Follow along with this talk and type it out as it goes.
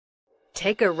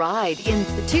Take a ride in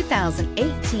the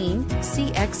 2018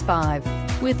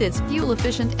 CX-5. With its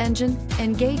fuel-efficient engine,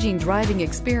 engaging driving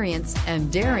experience,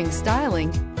 and daring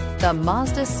styling, the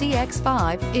Mazda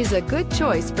CX-5 is a good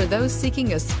choice for those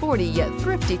seeking a sporty yet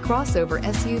thrifty crossover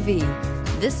SUV.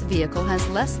 This vehicle has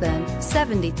less than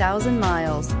 70,000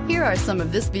 miles. Here are some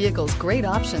of this vehicle's great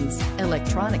options: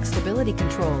 electronic stability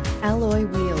control, alloy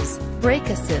wheels, brake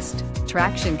assist,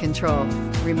 traction control,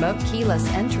 remote keyless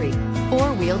entry,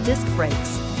 four-wheel disc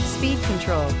brakes, speed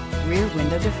control, rear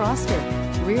window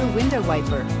defroster, rear window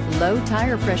wiper, low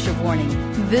tire pressure warning.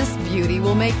 This beauty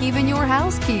will make even your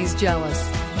house keys jealous.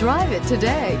 Drive it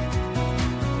today.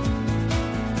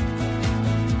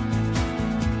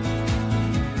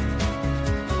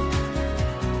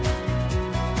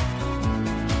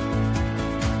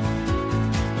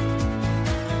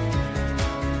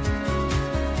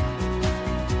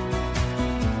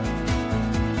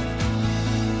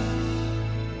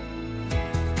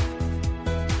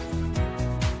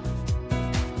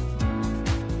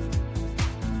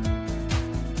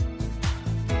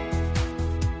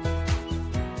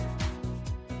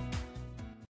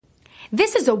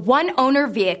 This is a one-owner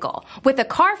vehicle with a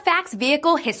CARFAX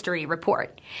Vehicle History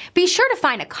Report. Be sure to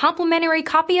find a complimentary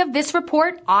copy of this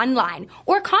report online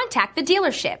or contact the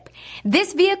dealership.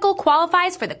 This vehicle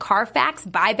qualifies for the CARFAX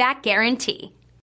Buyback Guarantee.